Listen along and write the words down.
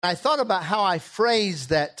I thought about how I phrased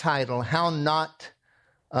that title, How Not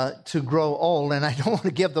to Grow Old, and I don't want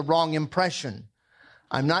to give the wrong impression.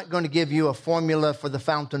 I'm not going to give you a formula for the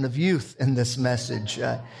fountain of youth in this message.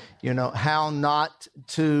 How not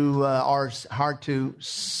to, or how to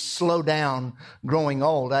slow down growing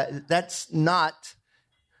old. That's not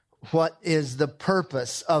what is the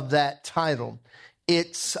purpose of that title.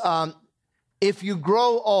 It's, if you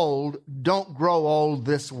grow old, don't grow old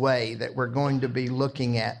this way that we're going to be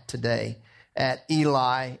looking at today at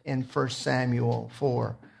Eli in 1 Samuel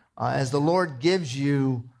 4. As the Lord gives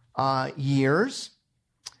you years,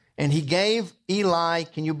 and he gave Eli,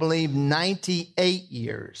 can you believe, 98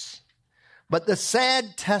 years. But the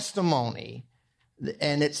sad testimony,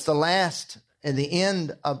 and it's the last and the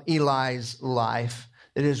end of Eli's life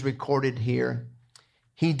that is recorded here,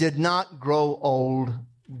 he did not grow old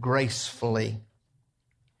gracefully.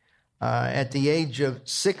 At the age of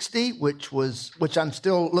 60, which I'm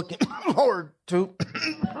still looking forward to,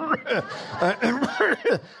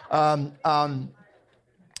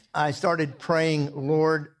 I started praying,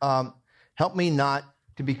 Lord, help me not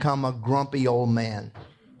to become a grumpy old man.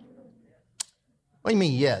 What do you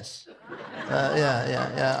mean, yes?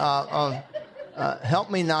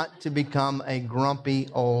 Help me not to become a grumpy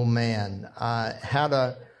old man. How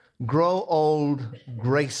to grow old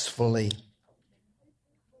gracefully.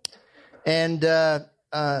 And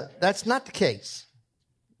that's not the case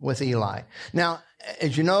with Eli. Now,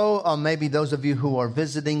 as you know, maybe those of you who are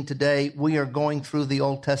visiting today, we are going through the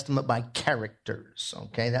Old Testament by characters.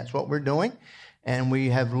 Okay, that's what we're doing. And we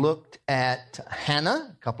have looked at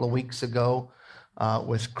Hannah a couple of weeks ago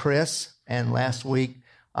with Chris, and last week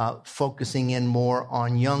focusing in more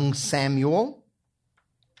on young Samuel.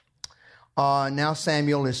 Now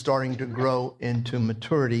Samuel is starting to grow into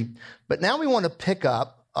maturity. But now we want to pick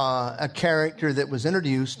up a character that was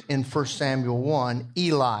introduced in 1 Samuel 1,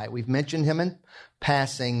 Eli. We've mentioned him in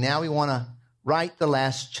passing. Now we want to write the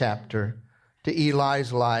last chapter to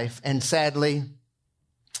Eli's life. And sadly,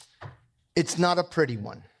 it's not a pretty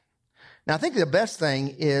one. Now, I think the best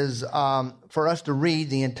thing is for us to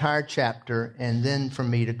read the entire chapter and then for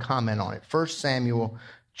me to comment on it. 1 Samuel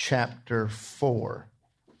chapter 4.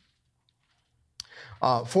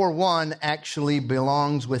 4:1 actually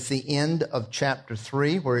belongs with the end of chapter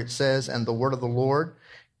 3, where it says, and the word of the Lord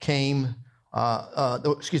came,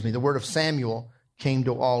 the word of Samuel came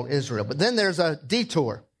to all Israel. But then there's a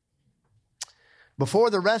detour. Before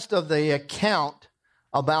the rest of the account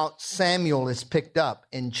about Samuel is picked up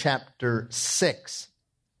in chapter 6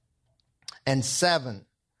 and 7,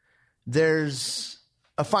 there's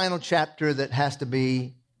a final chapter that has to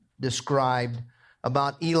be described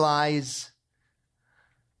about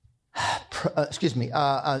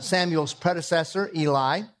Samuel's predecessor,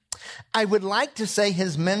 Eli. I would like to say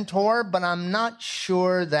his mentor, but I'm not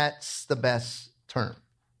sure that's the best term.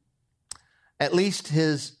 At least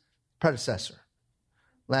his predecessor.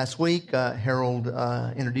 Last week, Harold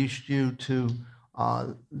introduced you to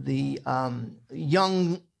the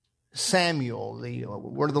young Samuel, the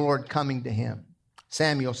word of the Lord coming to him.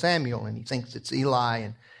 Samuel, and he thinks it's Eli,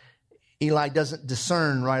 and Eli doesn't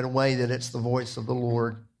discern right away that it's the voice of the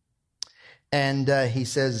Lord. And he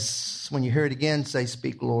says, when you hear it again, say,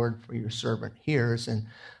 speak, Lord, for your servant hears. And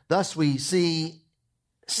thus we see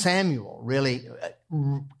Samuel really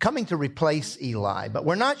coming to replace Eli. But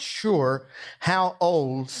we're not sure how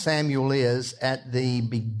old Samuel is at the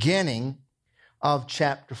beginning of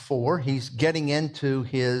chapter 4. He's getting into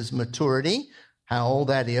his maturity. How old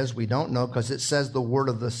that is, we don't know, because it says the word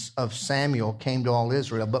of Samuel came to all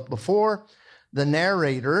Israel. But before the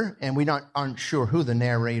narrator, and we aren't sure who the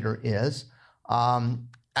narrator is,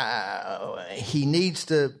 he needs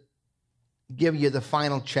to give you the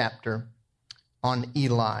final chapter on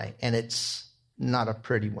Eli, and it's not a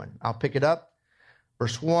pretty one. I'll pick it up.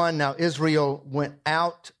 Verse 1, now Israel went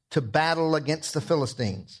out to battle against the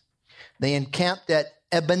Philistines. They encamped at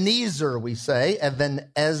Ebenezer, we say,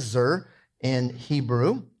 Ebenezer in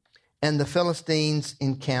Hebrew, and the Philistines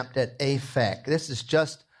encamped at Aphek. This is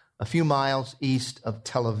just a few miles east of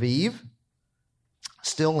Tel Aviv,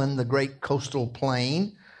 still in the great coastal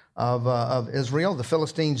plain of Israel. The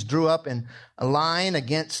Philistines drew up in a line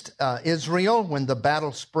against Israel. When the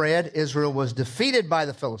battle spread, Israel was defeated by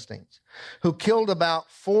the Philistines, who killed about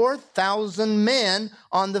 4,000 men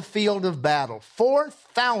on the field of battle.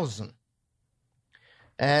 4,000.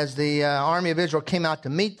 As the army of Israel came out to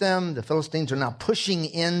meet them, the Philistines are now pushing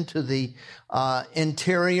into the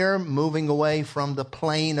interior, moving away from the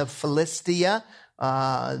plain of Philistia,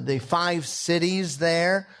 the 5 cities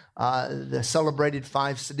there, the celebrated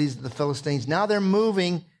 5 cities of the Philistines. Now they're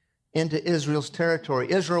moving into Israel's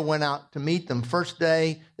territory. Israel went out to meet them. First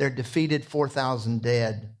day, they're defeated, 4,000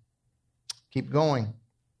 dead. Keep going.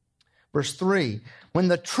 Verse 3, when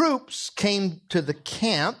the troops came to the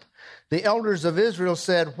camp, the elders of Israel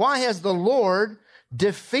said, why has the Lord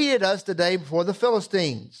defeated us today before the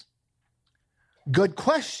Philistines? Good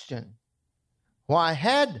question. Why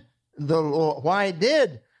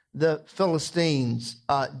did the Philistines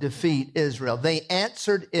defeat Israel? They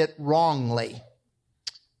answered it wrongly.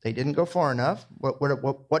 They didn't go far enough.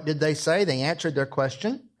 What did they say? They answered their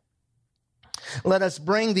question. Let us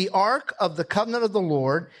bring the ark of the covenant of the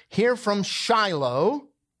Lord here from Shiloh,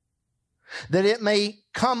 that it may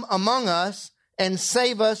come among us and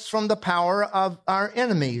save us from the power of our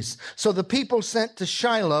enemies. So the people sent to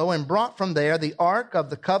Shiloh and brought from there the ark of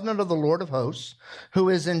the covenant of the Lord of hosts, who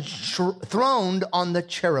is enthroned on the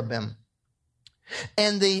cherubim.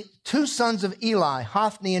 And the two sons of Eli,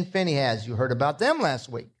 Hophni and Phinehas, you heard about them last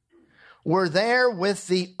week, were there with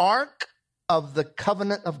the ark of the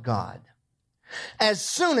covenant of God. As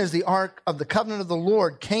soon as the ark of the covenant of the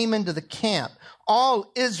Lord came into the camp,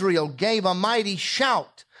 all Israel gave a mighty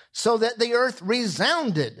shout, so that the earth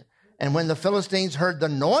resounded. And when the Philistines heard the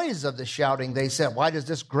noise of the shouting, they said, why does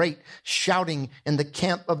this great shouting in the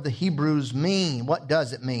camp of the Hebrews mean? What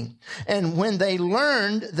does it mean? And when they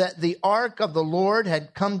learned that the ark of the Lord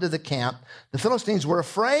had come to the camp, the Philistines were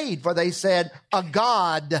afraid, for they said, a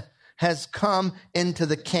god has come into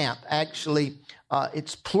the camp. Actually,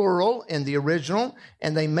 it's plural in the original,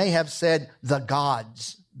 and they may have said the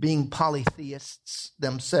gods, being polytheists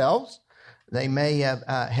themselves. They may have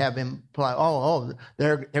implied,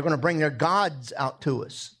 they're going to bring their gods out to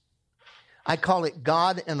us. I call it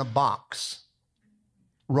God in a box.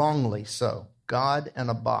 Wrongly so. God in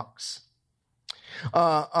a box.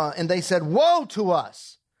 And they said, woe to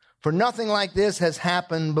us, for nothing like this has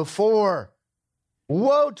happened before.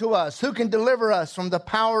 Woe to us, who can deliver us from the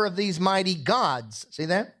power of these mighty gods? See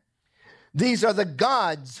that? These are the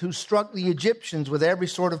gods who struck the Egyptians with every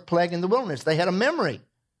sort of plague in the wilderness. They had a memory.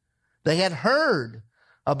 They had heard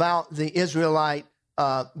about the Israelite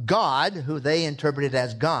God, who they interpreted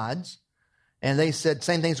as gods, and they said,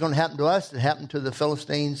 same thing's going to happen to us that happened to the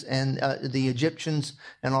Philistines and the Egyptians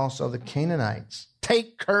and also the Canaanites.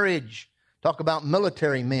 Take courage. Talk about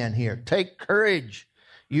military men here. Take courage,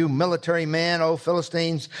 you military men, O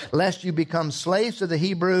Philistines, lest you become slaves to the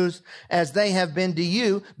Hebrews as they have been to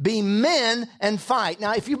you. Be men and fight.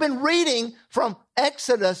 Now, if you've been reading from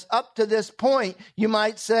Exodus up to this point, you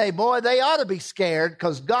might say, boy, they ought to be scared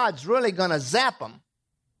because God's really going to zap them.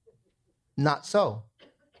 Not so.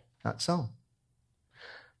 Not so.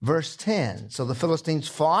 Verse 10, so the Philistines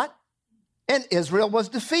fought and Israel was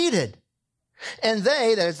defeated. And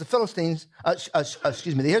they, that is the Philistines,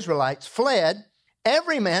 the Israelites, fled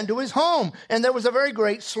every man to his home. And there was a very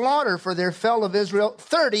great slaughter, for there fell of Israel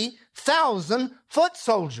 30,000 foot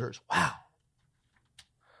soldiers. Wow.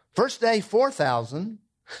 First day, 4,000.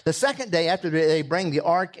 The second day after they bring the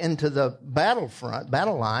ark into the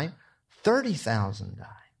battle line, 30,000 died.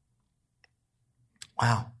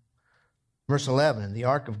 Wow. Verse 11, and the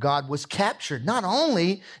ark of God was captured. Not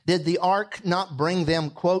only did the ark not bring them,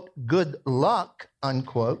 quote, good luck,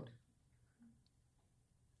 unquote,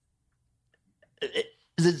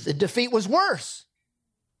 the defeat was worse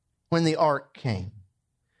when the ark came.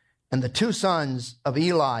 And the two sons of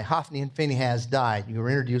Eli, Hophni and Phinehas, died. You were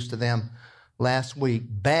introduced to them last week.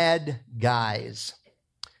 Bad guys.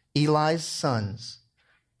 Eli's sons,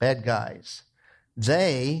 bad guys.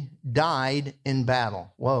 They died in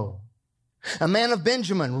battle. Whoa. A man of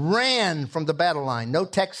Benjamin ran from the battle line. No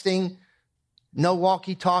texting, no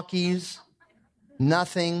walkie-talkies,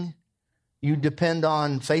 nothing. You depend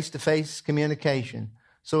on face-to-face communication.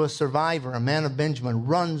 So a survivor, a man of Benjamin,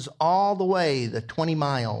 runs all the way the 20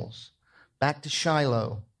 miles back to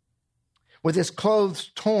Shiloh with his clothes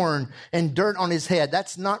torn and dirt on his head.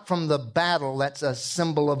 That's not from the battle. That's a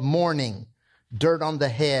symbol of mourning. Dirt on the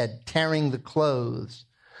head, tearing the clothes,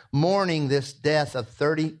 mourning this death of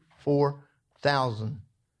 34,000.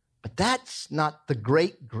 But that's not the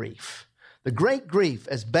great grief. The great grief,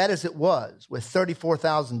 as bad as it was, with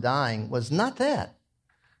 34,000 dying, was not that.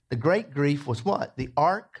 The great grief was what? The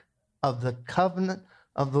ark of the covenant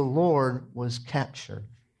of the Lord was captured.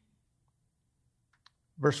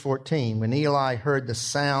 Verse 14, when Eli heard the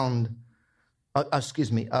sound, I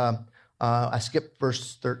skipped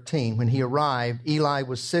verse 13. When he arrived, Eli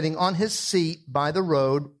was sitting on his seat by the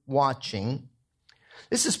road watching.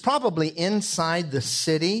 This is probably inside the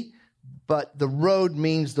city, but the road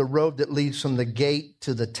means the road that leads from the gate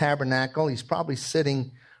to the tabernacle. He's probably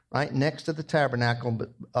sitting right next to the tabernacle,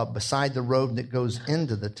 but beside the road that goes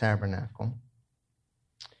into the tabernacle.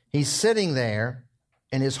 He's sitting there,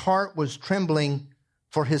 and his heart was trembling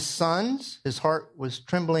for his sons. His heart was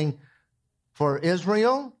trembling for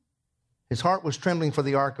Israel. His heart was trembling for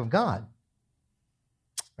the ark of God.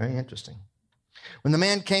 Very interesting. When the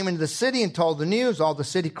man came into the city and told the news, all the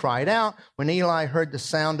city cried out. When Eli heard the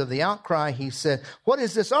sound of the outcry, he said, "What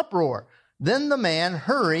is this uproar?" Then the man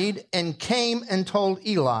hurried and came and told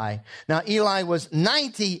Eli. Now, Eli was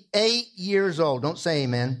 98 years old. Don't say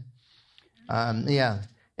amen.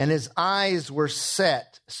 And his eyes were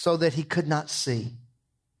set so that he could not see.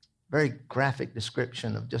 Very graphic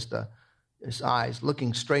description of just his eyes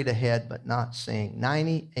looking straight ahead but not seeing.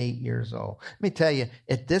 98 years old. Let me tell you,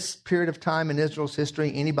 at this period of time in Israel's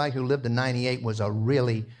history, anybody who lived to 98 was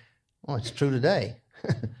it's true today.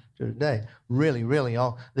 True today. Really, really.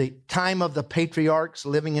 The time of the patriarchs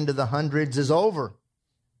living into the hundreds is over.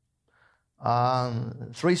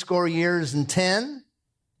 70 years and 10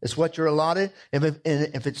 is what you're allotted.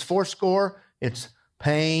 If it's 70, it's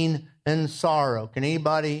pain and sorrow. Can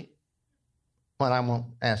anybody... Well, I won't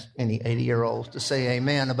ask any 80-year-olds to say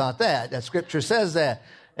amen about that. That scripture says that.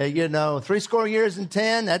 70 years and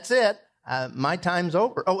 10, that's it. My time's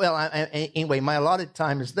over. Anyway, my allotted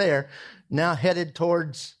time is there. Now headed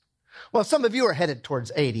towards, some of you are headed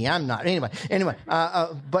towards 80. I'm not. Anyway,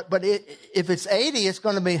 if it's 80, it's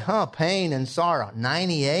going to be, pain and sorrow.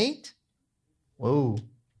 98? Whoa.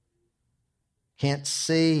 Can't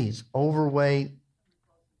see. He's overweight.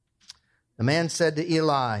 The man said to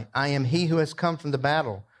Eli, "I am he who has come from the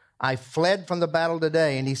battle. I fled from the battle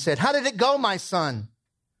today." And he said, "How did it go, my son?"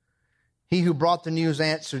 He who brought the news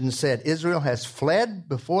answered and said, "Israel has fled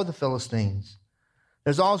before the Philistines.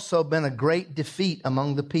 There's also been a great defeat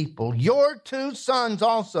among the people. Your 2 sons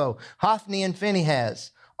also, Hophni and Phinehas,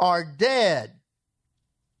 are dead."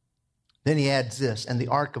 Then he adds this, "and the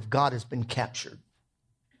ark of God has been captured."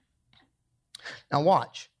 Now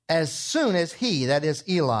watch. As soon as he, that is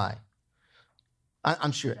Eli,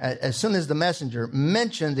 I'm sure, as soon as the messenger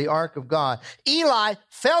mentioned the ark of God, Eli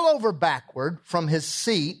fell over backward from his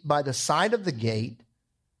seat by the side of the gate,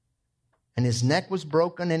 and his neck was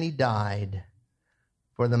broken and he died.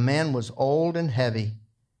 For the man was old and heavy.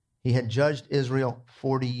 He had judged Israel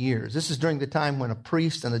 40 years. This is during the time when a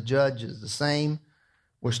priest and a judge is the same.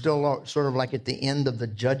 We're still sort of like at the end of the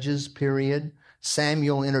judges period.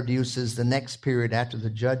 Samuel introduces the next period after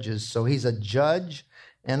the judges. So he's a judge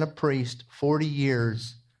and a priest, 40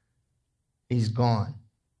 years, he's gone.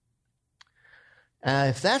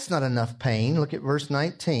 If that's not enough pain, look at verse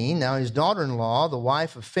 19. Now his daughter-in-law, the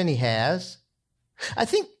wife of Phinehas, I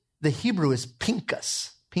think the Hebrew is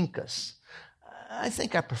Pinchas. I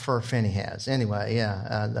think I prefer Phinehas. Anyway,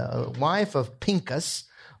 the wife of Pinchas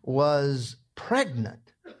was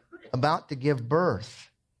pregnant, about to give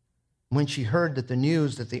birth. When she heard that the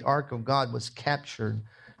news that the ark of God was captured,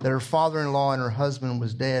 that her father-in-law and her husband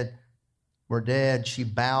were dead, she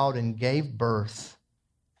bowed and gave birth,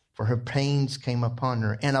 for her pains came upon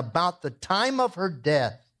her. And about the time of her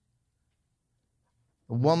death,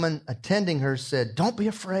 the woman attending her said, "Don't be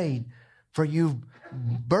afraid, for you've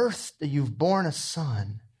borne a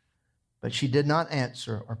son." But she did not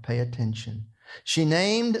answer or pay attention. She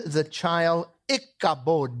named the child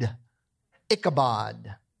Ichabod,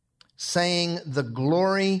 saying, "The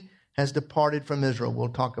glory has departed from Israel." We'll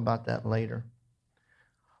talk about that later.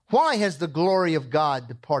 Why has the glory of God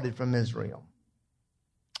departed from Israel?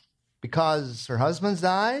 Because her husband's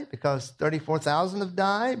died? Because 34,000 have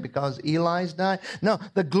died? Because Eli's died? No,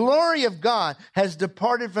 the glory of God has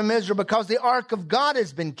departed from Israel because the ark of God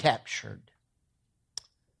has been captured.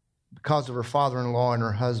 Because of her father-in-law and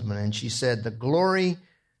her husband. And she said, "The glory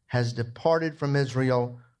has departed from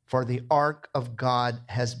Israel, for the ark of God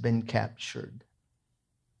has been captured."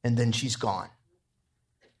 And then she's gone.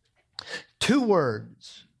 2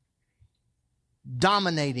 words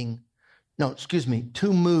dominating,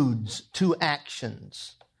 2 moods, 2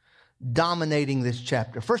 actions dominating this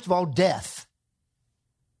chapter. First of all, death.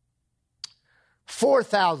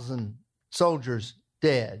 4,000 soldiers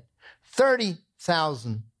dead.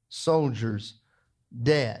 30,000 soldiers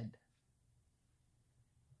dead.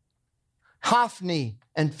 Hophni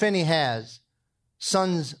and Phinehas,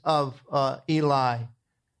 sons of Eli,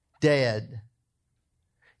 dead.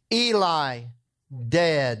 Eli,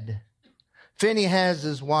 dead.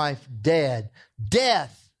 Phinehas' wife, dead.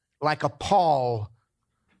 Death, like a pall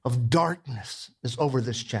of darkness, is over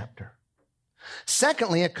this chapter.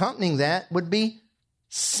 Secondly, accompanying that would be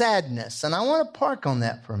sadness. And I want to park on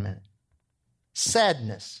that for a minute.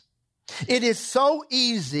 Sadness. It is so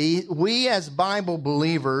easy, we as Bible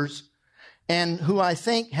believers, and who I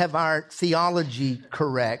think have our theology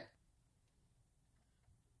correct,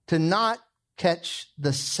 to not catch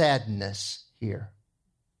the sadness here.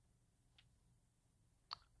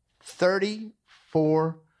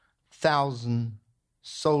 34,000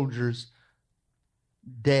 soldiers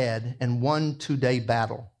dead in one 2-day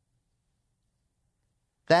battle.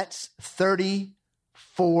 That's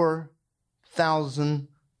 34,000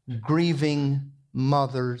 grieving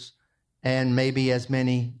mothers and maybe as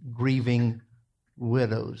many grieving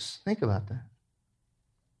widows. Think about that.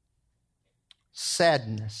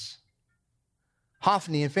 Sadness.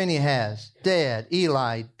 Hophni and Phinehas, dead.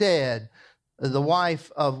 Eli, dead. The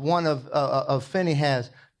wife of one of Phinehas,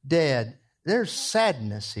 dead. There's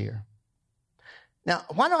sadness here. Now,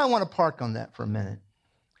 why do I want to park on that for a minute?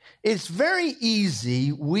 It's very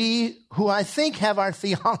easy, we who I think have our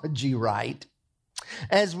theology right,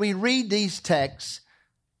 as we read these texts,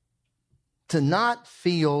 to not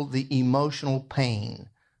feel the emotional pain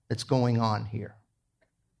that's going on here.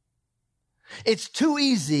 It's too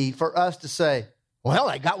easy for us to say, well,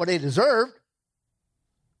 they got what they deserved.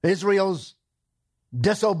 Israel's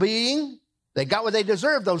disobeying. They got what they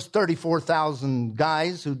deserved, those 34,000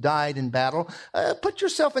 guys who died in battle. Put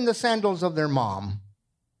yourself in the sandals of their mom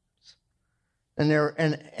and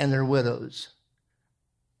their widows.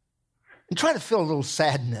 And try to feel a little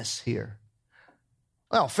sadness here.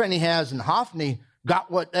 Well, Phinehas and Hophni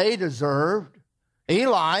got what they deserved.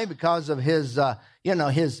 Eli, because of his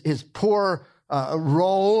poor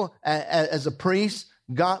role as a priest,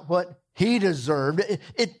 got what he deserved.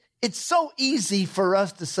 It's so easy for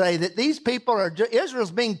us to say that these people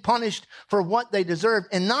Israel's being punished for what they deserve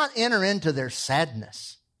and not enter into their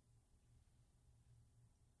sadness.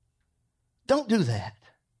 Don't do that.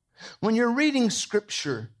 When you're reading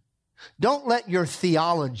Scripture, don't let your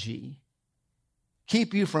theology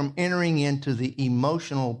keep you from entering into the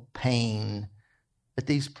emotional pain that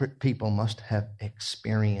these people must have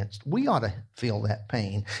experienced. We ought to feel that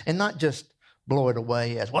pain and not just blow it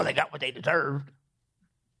away as, well, they got what they deserved.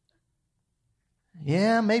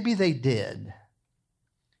 Yeah, maybe they did.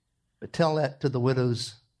 But tell that to the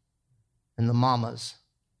widows and the mamas.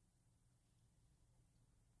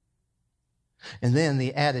 And then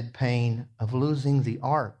the added pain of losing the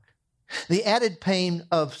ark. The added pain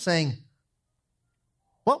of saying,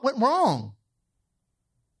 what went wrong?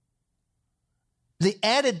 The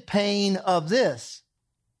added pain of this.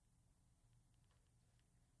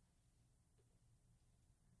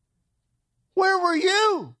 Where were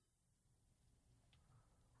you?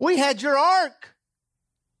 We had your ark.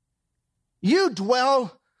 You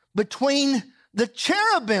dwell between the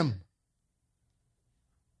cherubim.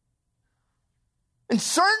 And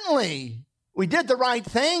certainly we did the right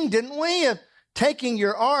thing, didn't we? Of taking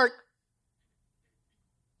your ark.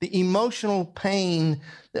 The emotional pain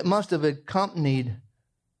that must have accompanied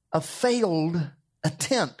a failed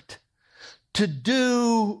attempt to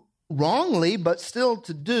do wrongly, but still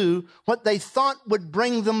to do what they thought would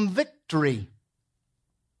bring them victory.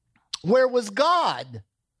 Where was God?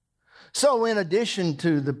 So in addition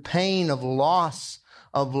to the pain of loss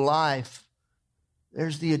of life,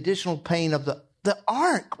 there's the additional pain of the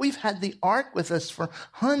ark. We've had the ark with us for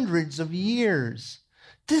hundreds of years.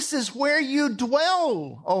 This is where you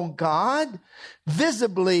dwell, oh God,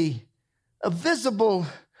 visibly, a visible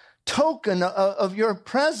token of your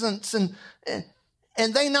presence. And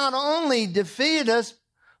they not only defeated us,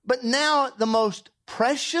 but now the most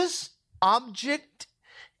precious object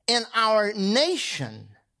in our nation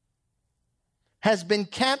has been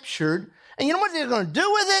captured. And you know what they're going to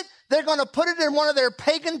do with it? They're going to put it in one of their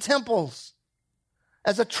pagan temples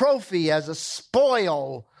as a trophy, as a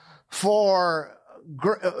spoil for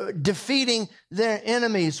defeating their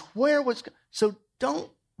enemies. So don't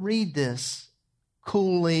read this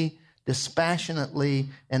coolly, dispassionately,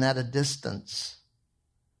 and at a distance.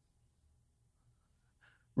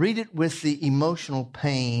 Read it with the emotional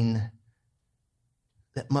pain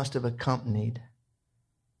that must have accompanied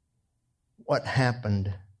what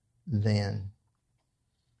happened then.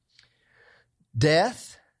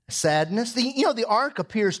 Death, sadness. The ark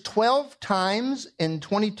appears 12 times in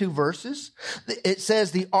 22 verses. It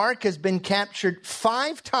says the ark has been captured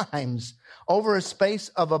 5 times over a space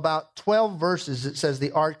of about 12 verses. It says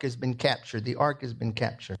the ark has been captured. The ark has been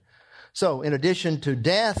captured. So in addition to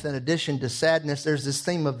death, in addition to sadness, there's this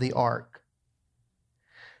theme of the ark.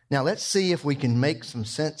 Now let's see if we can make some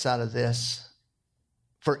sense out of this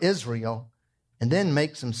for Israel and then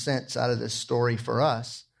make some sense out of this story for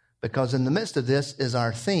us. Because in the midst of this is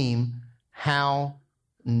our theme, how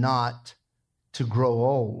not to grow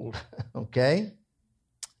old, okay?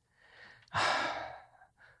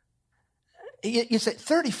 You say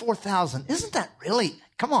 34,000, isn't that really,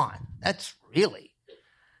 come on, that's really.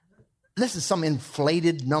 this is some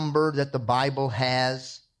inflated number that the Bible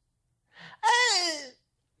has.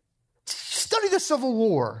 Study the Civil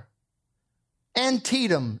War.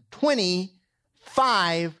 Antietam,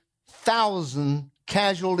 25,000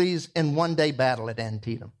 casualties in one-day battle at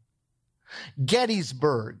Antietam.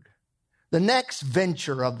 Gettysburg, the next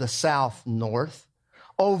venture of the South-North,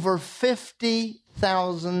 over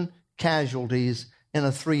 50,000 casualties in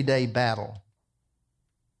a 3-day battle.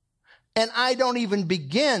 And I don't even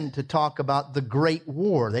begin to talk about the Great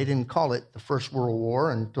War. They didn't call it the First World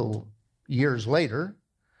War until years later.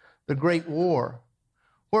 The Great War,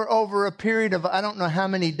 where over a period of I don't know how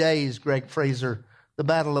many days, Greg Fraser, the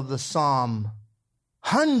Battle of the Somme,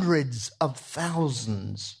 hundreds of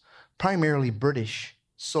thousands, primarily British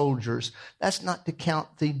soldiers. That's not to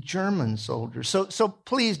count the German soldiers. So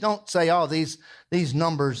please don't say, oh, these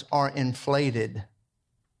numbers are inflated.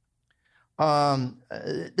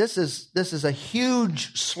 This is a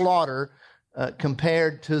huge slaughter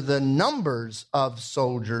compared to the numbers of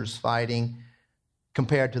soldiers fighting,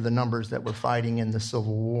 compared to the numbers that were fighting in the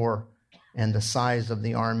Civil War and the size of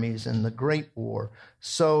the armies in the Great War.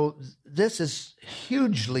 So this is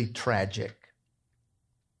hugely tragic.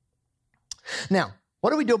 Now,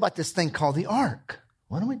 what do we do about this thing called the ark?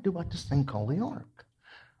 What do we do about this thing called the ark?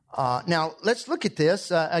 Now, let's look at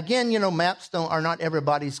this. Again, maps are not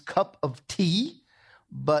everybody's cup of tea,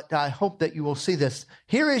 but I hope that you will see this.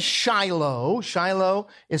 Here is Shiloh. Shiloh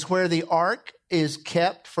is where the ark is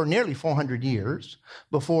kept for nearly 400 years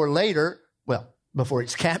before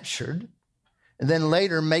it's captured, and then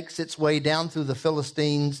later makes its way down through the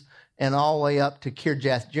Philistines and all the way up to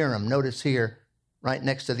Kirjath Jearim. Notice here, right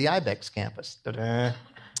next to the Ibex campus. Ta-da.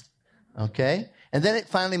 Okay? And then it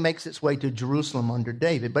finally makes its way to Jerusalem under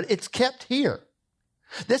David. But it's kept here.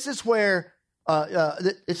 This is where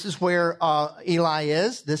Eli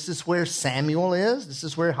is. This is where Samuel is. This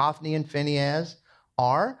is where Hophni and Phinehas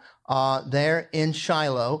are, there in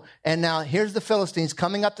Shiloh. And now here's the Philistines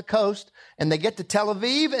coming up the coast, and they get to Tel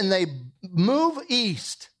Aviv, and they move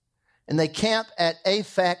east, and they camp at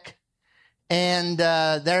Aphek, and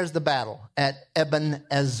there's the battle at Eben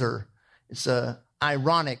Ezer. It's a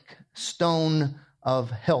ironic stone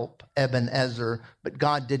of help, Eben Ezer, but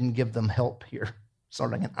God didn't give them help here.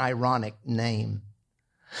 Sort of like an ironic name.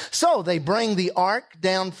 So they bring the ark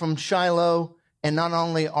down from Shiloh, and not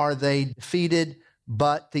only are they defeated,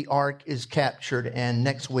 but the ark is captured. And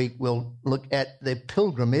next week we'll look at the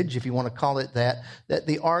pilgrimage, if you want to call it that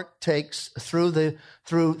the ark takes through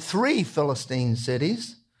 3 Philistine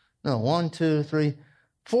cities. No, 1, 2, 3,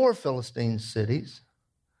 4 Philistine cities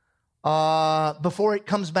before it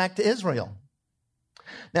comes back to Israel.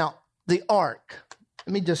 Now, the ark.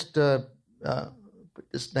 Let me just put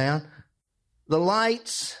this down. The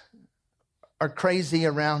lights are crazy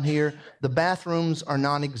around here. The bathrooms are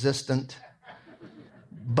non-existent.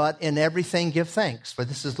 But in everything, give thanks, for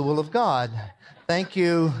this is the will of God. Thank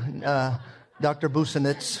you, Dr.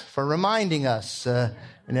 Busenitz, for reminding us.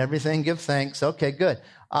 In everything, give thanks. Okay, good.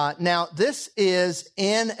 Now, this is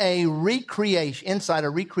inside a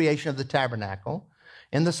recreation of the tabernacle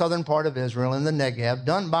in the southern part of Israel, in the Negev,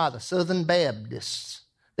 done by the Southern Baptists.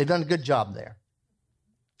 They've done a good job there.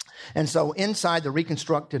 And so inside the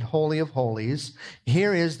reconstructed Holy of Holies,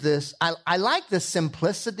 here is this. I like the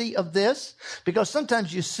simplicity of this, because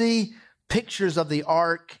sometimes you see pictures of the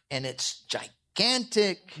ark and it's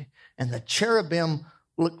gigantic and the cherubim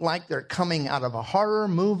look like they're coming out of a horror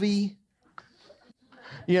movie.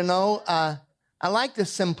 I like the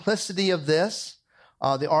simplicity of this.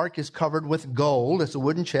 The ark is covered with gold. It's a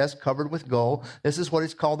wooden chest covered with gold. This is what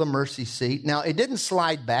is called the mercy seat. Now, it didn't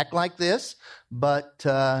slide back like this, but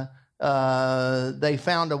they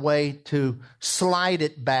found a way to slide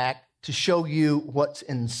it back to show you what's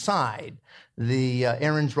inside. The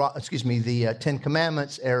the 10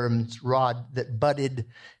 Commandments, Aaron's rod that budded,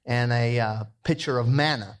 and a pitcher of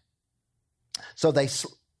manna. So they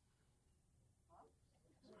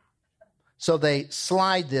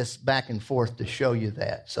slide this back and forth to show you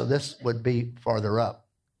that. So this would be farther up.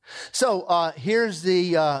 So here's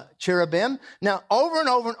the cherubim. Now, over and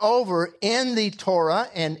over and over in the Torah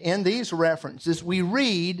and in these references, we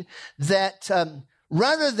read that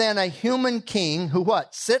rather than a human king who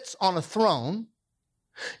sits on a throne,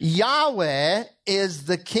 Yahweh is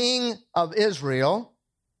the king of Israel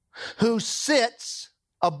who sits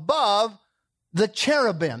above the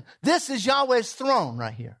cherubim. This is Yahweh's throne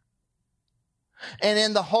right here. And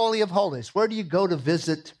in the Holy of Holies, where do you go to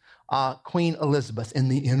visit Queen Elizabeth? In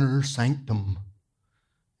the inner sanctum.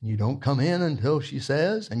 You don't come in until she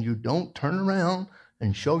says, and you don't turn around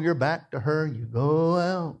and show your back to her. You go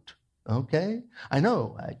out. Okay? I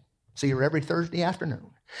know. See her every Thursday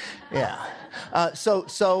afternoon. Yeah. So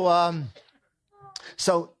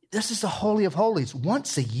this is the Holy of Holies.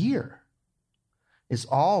 Once a year is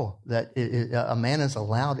all that a man is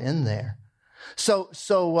allowed in there. So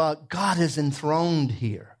God is enthroned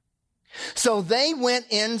here. So they went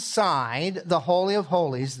inside the Holy of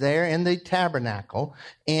Holies there in the tabernacle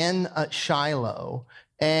in Shiloh,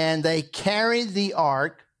 and they carried the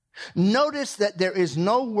ark. Notice that there is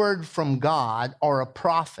no word from God or a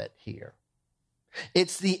prophet here.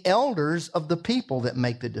 It's the elders of the people that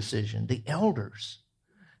make the decision. The elders,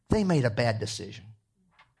 they made a bad decision.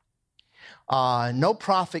 No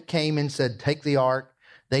prophet came and said, take the ark.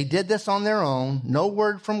 They did this on their own. No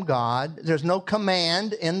word from God. There's no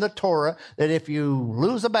command in the Torah that if you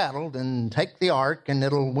lose a battle, then take the ark and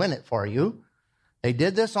it'll win it for you. They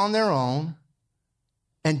did this on their own,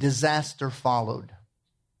 and disaster followed.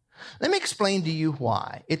 Let me explain to you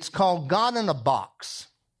why. It's called God in a box.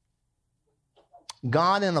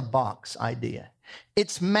 God in a box idea.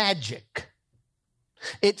 It's magic.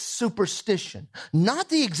 It's superstition. Not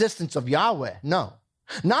the existence of Yahweh, no.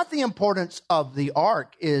 Not the importance of the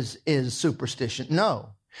ark is superstition, no.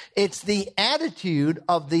 It's the attitude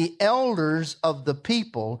of the elders of the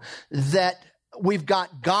people that we've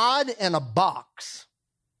got God in a box.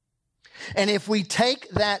 And if we take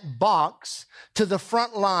that box to the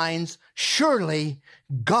front lines, surely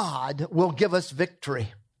God will give us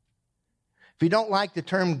victory. If you don't like the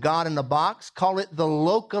term God in a box, call it the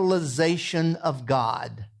localization of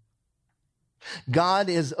God. God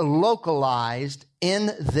is localized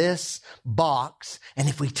in this box, and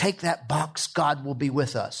if we take that box, God will be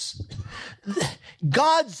with us.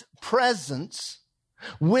 God's presence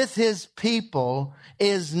with his people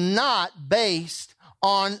is not based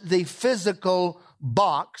on the physical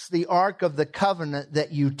box, the Ark of the Covenant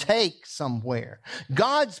that you take somewhere.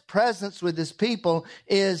 God's presence with his people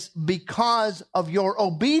is because of your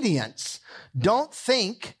obedience. Don't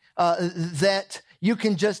think that you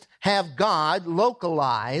can just have God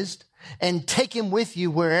localized and take him with you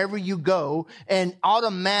wherever you go, and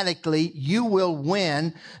automatically you will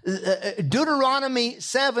win. Deuteronomy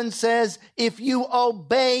 7 says, if you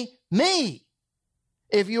obey me,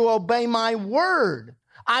 if you obey my word,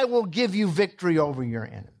 I will give you victory over your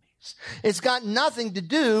enemies. It's got nothing to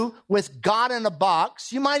do with God in a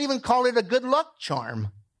box. You might even call it a good luck charm.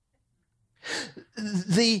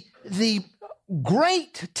 The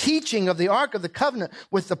great teaching of the Ark of the Covenant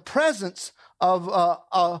with the presence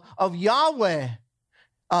of Yahweh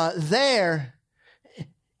there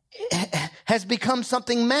has become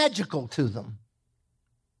something magical to them.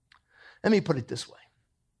 Let me put it this way.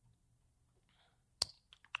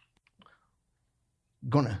 I'm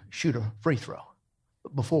going to shoot a free throw.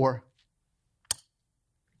 But before,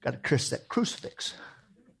 got to kiss that crucifix.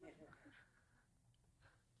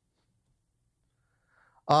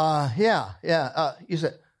 You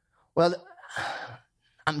said, well,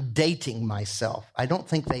 I'm dating myself. I don't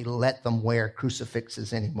think they let them wear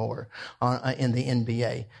crucifixes anymore in the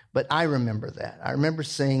NBA. But I remember that. I remember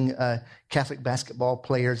seeing Catholic basketball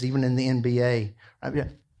players, even in the NBA,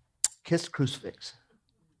 kiss the crucifix.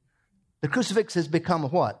 The crucifix has become a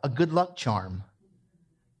what? A good luck charm.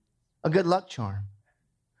 A good luck charm.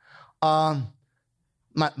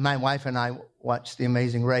 My wife and I watched The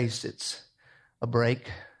Amazing Race. It's a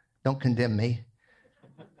break. Don't condemn me.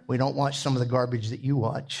 We don't watch some of the garbage that you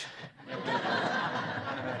watch.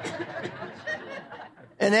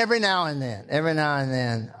 And every now and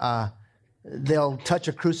then, they'll touch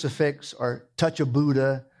a crucifix or touch a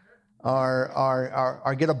Buddha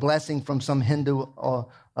or get a blessing from some Hindu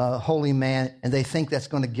holy man, and they think that's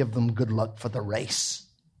going to give them good luck for the race.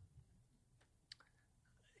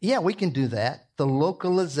 Yeah, we can do that. The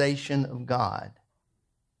localization of God.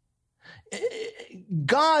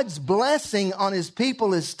 God's blessing on his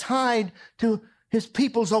people is tied to his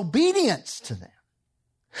people's obedience to them.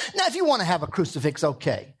 Now, if you want to have a crucifix,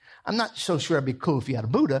 okay. I'm not so sure it'd be cool if you had a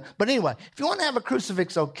Buddha. But anyway, if you want to have a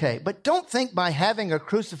crucifix, okay. But don't think by having a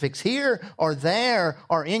crucifix here or there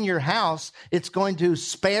or in your house, it's going to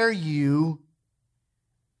spare you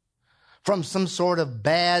from some sort of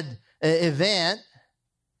bad event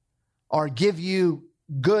or give you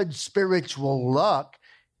good spiritual luck.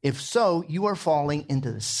 If so, you are falling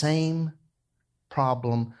into the same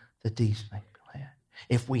problem that these people had.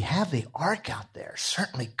 If we have the ark out there,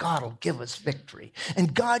 certainly God will give us victory.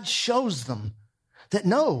 And God shows them that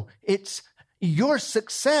no, it's your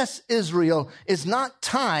success, Israel, is not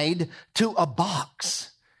tied to a box.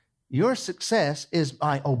 Your success is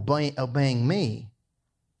by obeying me.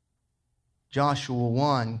 Joshua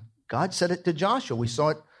 1, God said it to Joshua. We saw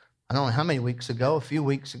it, I don't know how many weeks ago, a few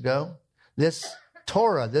weeks ago. This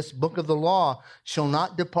Torah, this book of the law, shall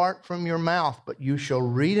not depart from your mouth, but you shall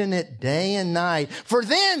read in it day and night. For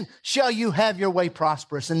then shall you have your way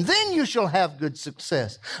prosperous, and then you shall have good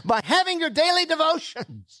success. By having your daily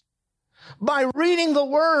devotions, by reading the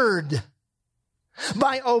word,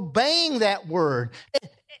 by obeying that word.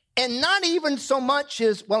 And not even so much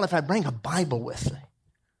as, well, if I bring a Bible with me.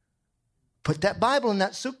 Put that Bible in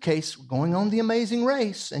that suitcase, going on the amazing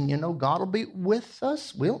race, and God will be with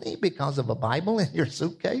us, will he, because of a Bible in your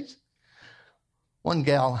suitcase? One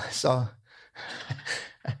gal saw,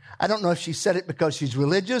 I don't know if she said it because she's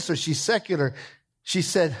religious or she's secular. She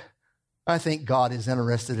said, I think God is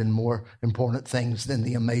interested in more important things than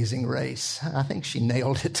the amazing race. I think she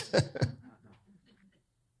nailed it.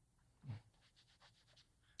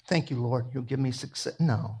 Thank you, Lord, you'll give me success.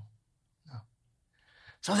 No.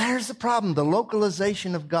 So there's the problem, the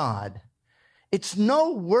localization of God. It's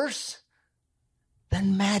no worse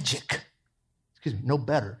than magic. No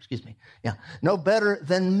better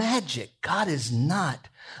than magic. God is not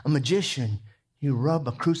a magician. You rub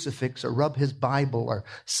a crucifix or rub his Bible or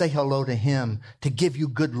say hello to him to give you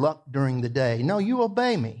good luck during the day. No, you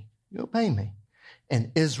obey me. You obey me.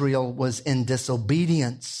 And Israel was in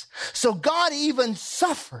disobedience. So God even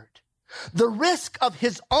suffered the risk of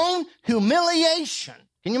his own humiliation.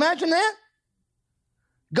 Can you imagine that?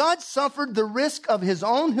 God suffered the risk of his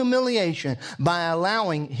own humiliation by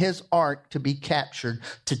allowing his ark to be captured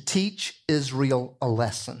to teach Israel a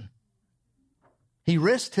lesson. He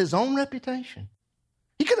risked his own reputation.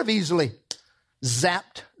 He could have easily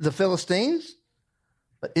zapped the Philistines,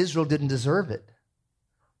 but Israel didn't deserve it.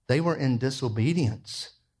 They were in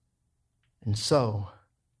disobedience. And so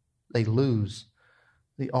they lose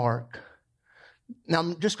the ark. Now,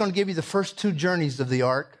 I'm just going to give you the first two journeys of the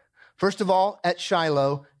ark. First of all, at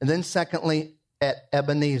Shiloh, and then secondly, at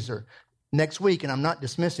Ebenezer. Next week, and I'm not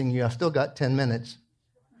dismissing you, I've still got 10 minutes.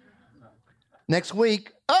 Next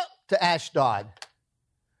week, up to Ashdod.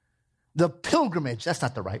 The pilgrimage, that's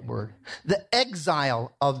not the right word. The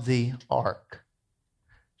exile of the ark.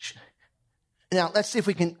 Now, let's see if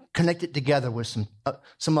we can connect it together with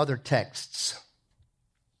some other texts.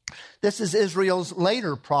 This is Israel's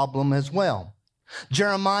later problem as well.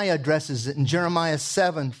 Jeremiah addresses it in Jeremiah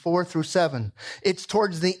 7, 4 through 7. It's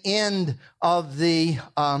towards the end of the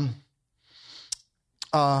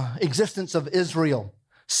existence of Israel,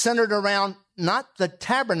 centered around not the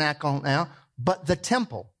tabernacle now, but the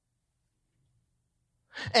temple.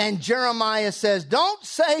 And Jeremiah says, don't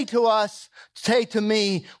say to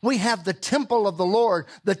me, we have the temple of the Lord,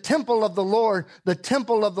 the temple of the Lord, the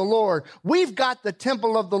temple of the Lord. We've got the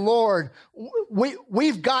temple of the Lord.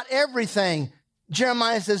 We've got everything.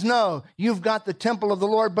 Jeremiah says, no, you've got the temple of the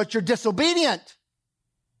Lord, but you're disobedient.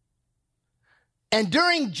 And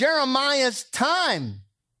during Jeremiah's time,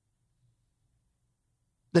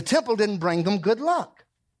 the temple didn't bring them good luck.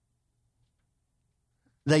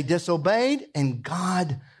 They disobeyed, and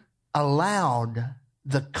God allowed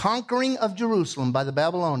the conquering of Jerusalem by the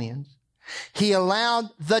Babylonians. He allowed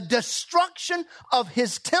the destruction of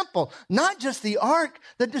his temple, not just the ark,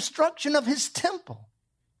 the destruction of his temple.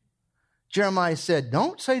 Jeremiah said,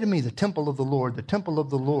 don't say to me the temple of the Lord, the temple of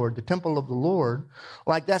the Lord, the temple of the Lord,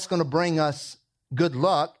 like that's going to bring us good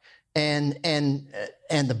luck and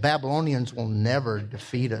the Babylonians will never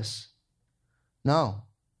defeat us. No.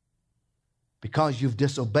 Because you've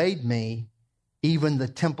disobeyed me, even the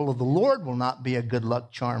temple of the Lord will not be a good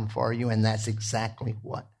luck charm for you, and that's exactly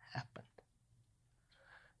what happened.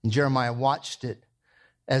 And Jeremiah watched it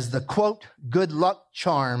as the, quote, good luck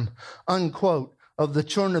charm, unquote, of the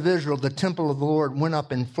children of Israel, the temple of the Lord, went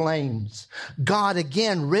up in flames. God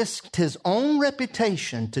again risked his own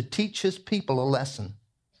reputation to teach his people a lesson.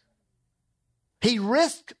 He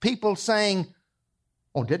risked people saying,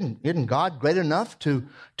 oh, isn't God great enough to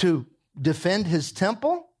defend his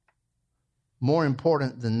temple? More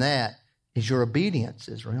important than that is your obedience,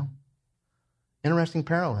 Israel. Interesting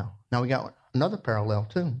parallel. Now we got another parallel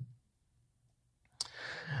too.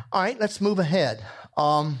 All right, let's move ahead.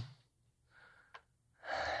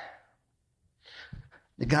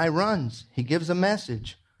 The guy runs. He gives a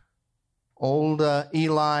message. Old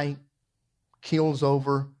Eli keels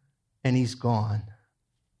over and he's gone.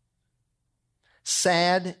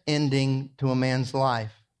 Sad ending to a man's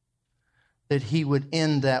life that he would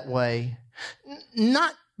end that way.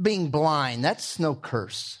 Not being blind, that's no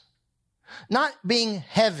curse. Not being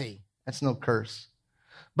heavy, that's no curse.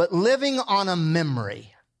 But living on a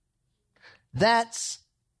memory. That's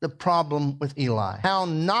the problem with Eli. How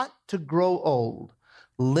not to grow old.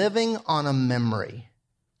 Living on a memory.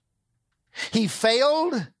 He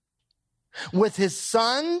failed with his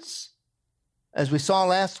sons. As we saw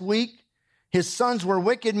last week, His sons were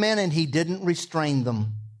wicked men, and he didn't restrain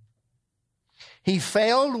them. He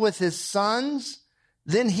failed with his sons,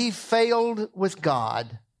 then he failed with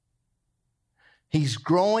God. He's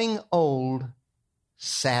growing old,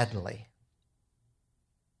 sadly.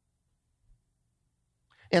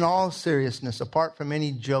 In all seriousness, apart from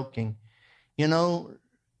any joking, you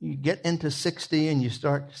get into 60 and you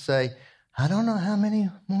start to say, I don't know how many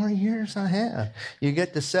more years I have. You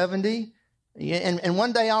get to 70, and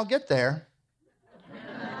one day I'll get there.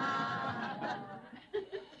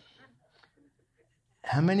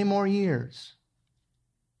 How many more years?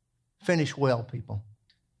 Finish well, people.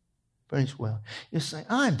 Finish well. You say,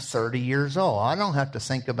 I'm 30 years old. I don't have to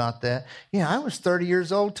think about that. Yeah, I was 30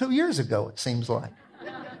 years old 2 years ago, it seems like.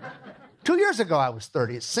 2 years ago I was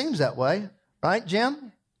 30. It seems that way. Right,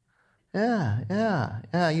 Jim?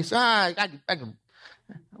 Yeah. You say,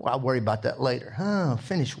 I'll worry about that later. Oh,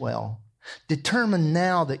 finish well. Determine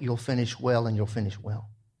now that you'll finish well, and you'll finish well.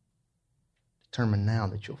 Determine now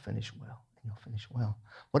that you'll finish well. You'll finish well.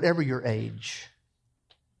 Whatever your age.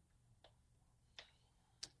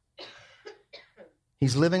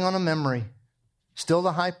 He's living on a memory. Still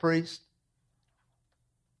the high priest.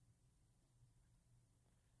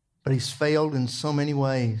 But he's failed in so many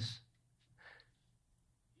ways.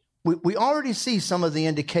 We already see some of the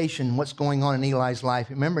indication what's going on in Eli's life.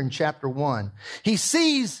 Remember in chapter 1. He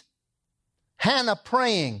sees Hannah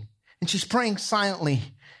praying, and she's praying silently.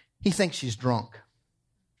 He thinks she's drunk.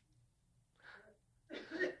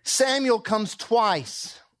 Samuel comes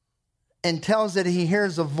twice and tells that he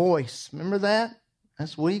hears a voice. Remember that?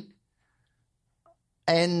 That's weak.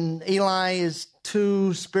 And Eli is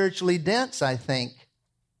too spiritually dense, I think,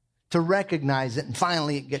 to recognize it. And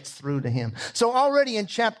finally it gets through to him. So already in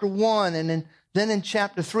chapter 1 and then in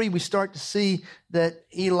chapter 3, we start to see that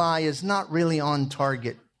Eli is not really on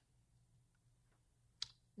target.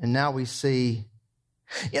 And now we see,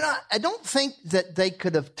 I don't think that they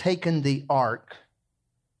could have taken the ark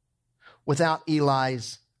without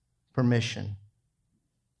Eli's permission.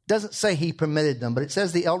 It doesn't say he permitted them, but it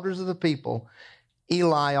says the elders of the people,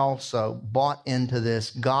 Eli also bought into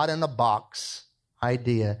this God in a box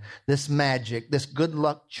idea, this magic, this good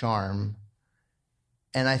luck charm.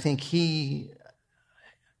 And I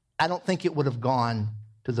don't think it would have gone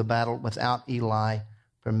to the battle without Eli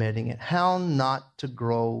permitting it. How not to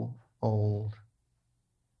grow old.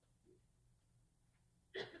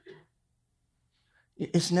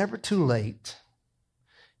 It's never too late.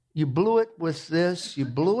 You blew it with this, you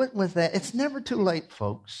blew it with that. It's never too late,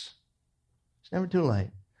 folks. It's never too late.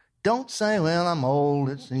 Don't say, well, I'm old.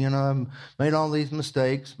 I've made all these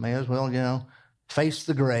mistakes. May as well, face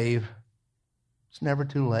the grave. It's never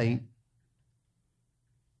too late.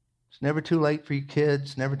 It's never too late for your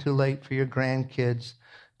kids, never too late for your grandkids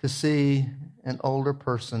to see an older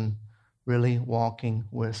person really walking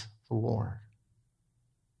with the Lord.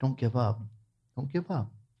 Don't give up. Don't give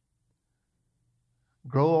up.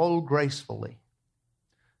 Grow old gracefully.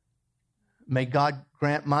 May God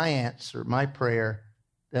grant my answer, my prayer,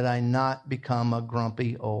 that I not become a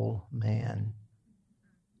grumpy old man.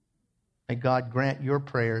 May God grant your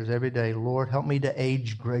prayers every day. Lord, help me to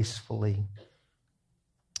age gracefully.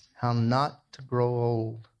 How not to grow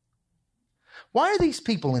old. Why are these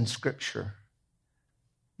people in Scripture?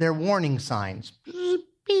 They're warning signs. Beep,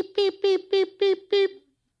 beep, beep, beep, beep, beep.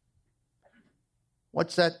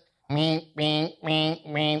 What's that? Meep, meep, meep,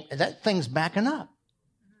 meep. That thing's backing up.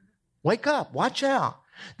 Wake up. Watch out.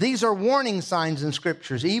 These are warning signs in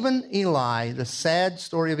Scriptures. Even Eli, the sad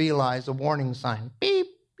story of Eli, is a warning sign. Beep,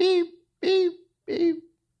 beep, beep, beep.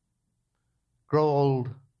 Grow old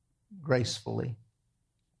gracefully.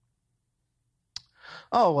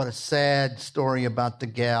 Oh, what a sad story about the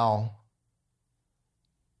gal,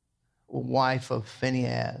 wife of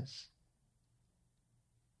Phinehas.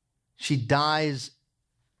 She dies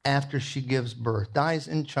after she gives birth, dies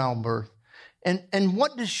in childbirth. And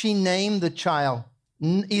what does she name the child?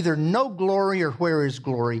 Either no glory or where is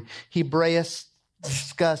glory. Hebraists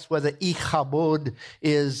discuss whether Ichabod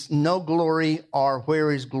is no glory or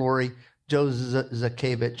where is glory. Joe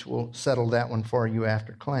Zakevich will settle that one for you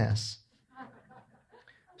after class.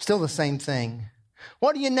 Still the same thing.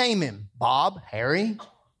 What do you name him? Bob? Harry?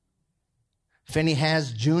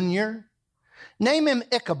 Phinehas Jr.? Name him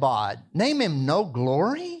Ichabod. Name him no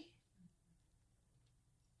glory?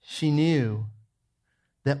 She knew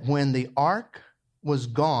that when the ark was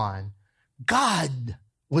gone, God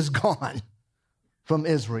was gone from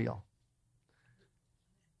Israel.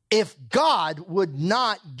 If God would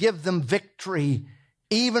not give them victory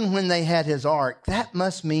even when they had his ark, that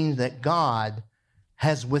must mean that God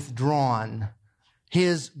has withdrawn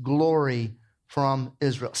his glory from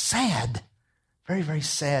Israel. Sad. Very, very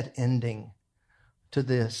sad ending to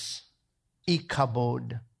this.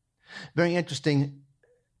 Ikabod. Very interesting.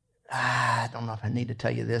 I don't know if I need to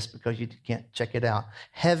tell you this because you can't check it out.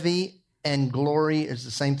 Heavy and glory is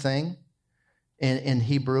the same thing in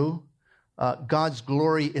Hebrew. God's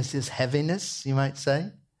glory is his heaviness, you might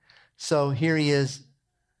say. So here he is.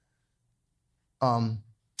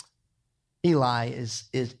 Eli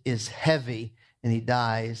is heavy and he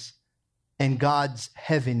dies. And God's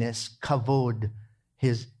heaviness, kavod,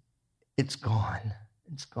 it's gone.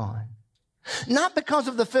 It's gone. Not because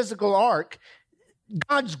of the physical ark.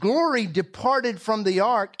 God's glory departed from the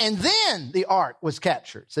ark, and then the ark was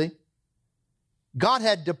captured. See? God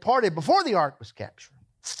had departed before the ark was captured.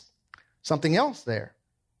 Something else there.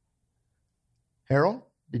 Harold,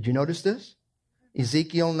 did you notice this?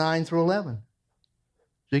 Ezekiel 9 through 11.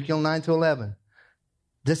 Ezekiel 9 through 11.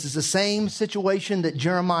 This is the same situation that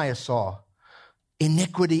Jeremiah saw.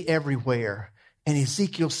 Iniquity everywhere. And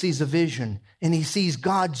Ezekiel sees a vision, and he sees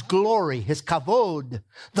God's glory, his kavod,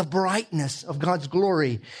 the brightness of God's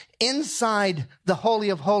glory inside the Holy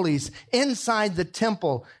of Holies, inside the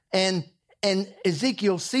temple. And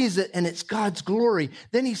Ezekiel sees it, and it's God's glory.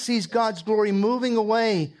 Then he sees God's glory moving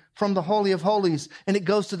away from the Holy of Holies, and it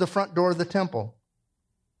goes to the front door of the temple.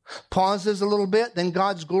 Pauses a little bit, then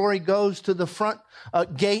God's glory goes to the front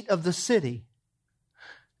gate of the city.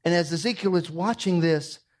 And as Ezekiel is watching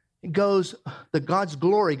this, it goes, God's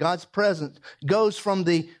glory, God's presence, goes from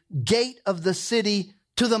the gate of the city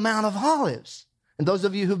to the Mount of Olives. And those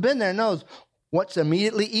of you who've been there knows what's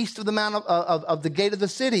immediately east of the Mount of the gate of the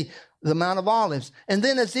city, the Mount of Olives. And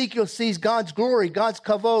then Ezekiel sees God's glory, God's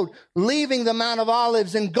kavod, leaving the Mount of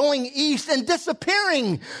Olives and going east and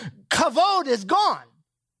disappearing. Kavod is gone.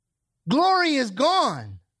 Glory is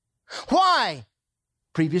gone. Why?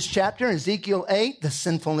 Previous chapter, Ezekiel 8, the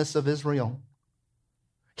sinfulness of Israel.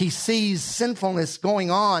 He sees sinfulness going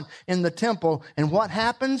on in the temple. And what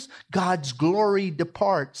happens? God's glory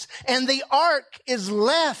departs. And the ark is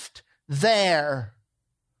left there.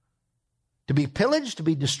 To be pillaged, to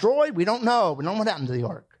be destroyed, we don't know. We don't know what happened to the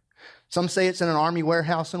ark. Some say it's in an army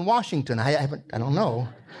warehouse in Washington. I don't know.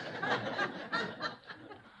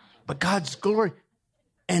 But God's glory.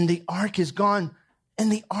 And the ark is gone.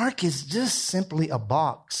 And the ark is just simply a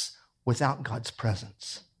box without God's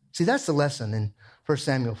presence. See, that's the lesson in 1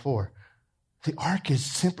 Samuel 4. The ark is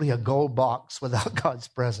simply a gold box without God's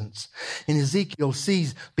presence. And Ezekiel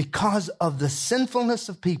sees, because of the sinfulness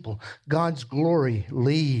of people, God's glory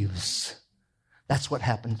leaves. That's what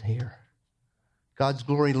happened here. God's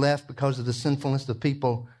glory left because of the sinfulness of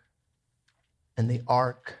people, and the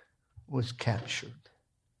ark was captured.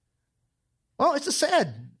 Well, it's a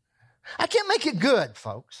sad. I can't make it good,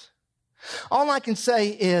 folks. All I can say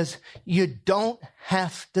is you don't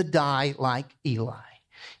have to die like Eli.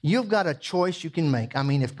 You've got a choice you can make. I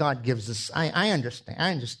mean, if God gives us, I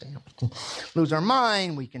understand. We can lose our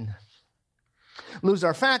mind. We can lose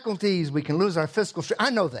our faculties. We can lose our physical strength.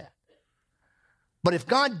 I know that. But if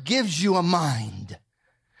God gives you a mind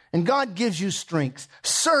and God gives you strength,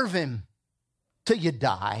 serve him till you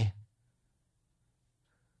die.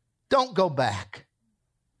 Don't go back.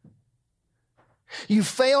 You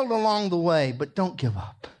failed along the way, but don't give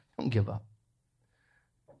up. Don't give up.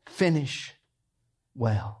 Finish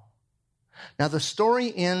well. Now, the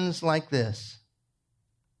story ends like this.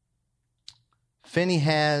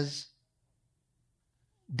 Phinehas,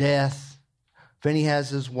 death. Phinehas,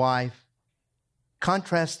 his wife.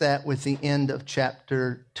 Contrast that with the end of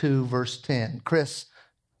chapter 2, verse 10. Chris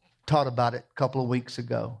taught about it a couple of weeks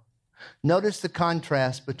ago. Notice the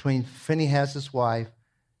contrast between Phinehas' wife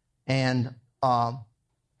and Hannah.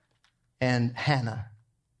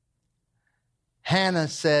 Hannah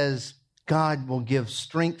says God will give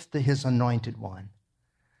strength to his anointed one.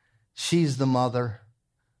 She's the mother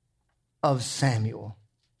of Samuel.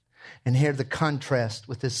 And here the contrast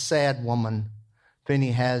with this sad woman,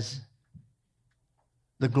 Phinehas,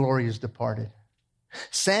 the glory is departed.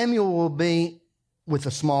 Samuel will be, with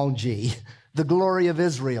a small g, the glory of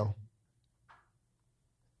Israel.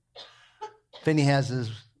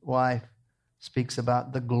 Phinehas' wife speaks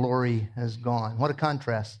about the glory has gone. What a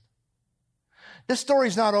contrast. This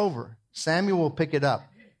story's not over. Samuel will pick it up.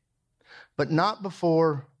 But not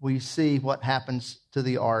before we see what happens to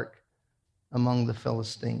the ark among the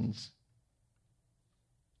Philistines.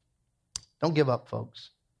 Don't give up,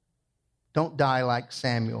 folks. Don't die like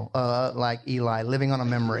Samuel, like Eli, living on a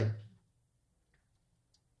memory.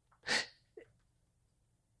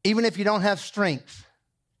 Even if you don't have strength,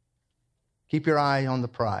 keep your eye on the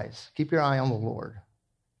prize. Keep your eye on the Lord.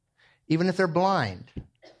 Even if they're blind,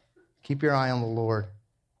 keep your eye on the Lord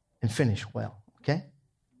and finish well, okay?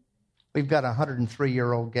 We've got a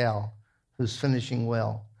 103-year-old gal who's finishing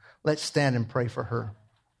well. Let's stand and pray for her.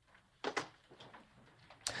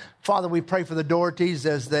 Father, we pray for the Dohertys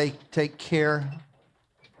as they take care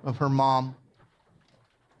of her mom.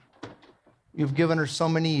 You've given her so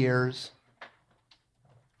many years.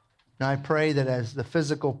 And I pray that as the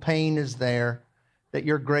physical pain is there, that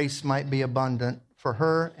your grace might be abundant for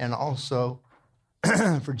her and also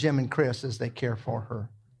for Jim and Chris as they care for her.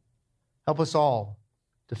 Help us all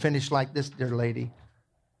to finish like this dear lady.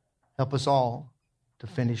 Help us all to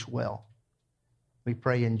finish well. We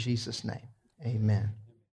pray in Jesus' name. Amen.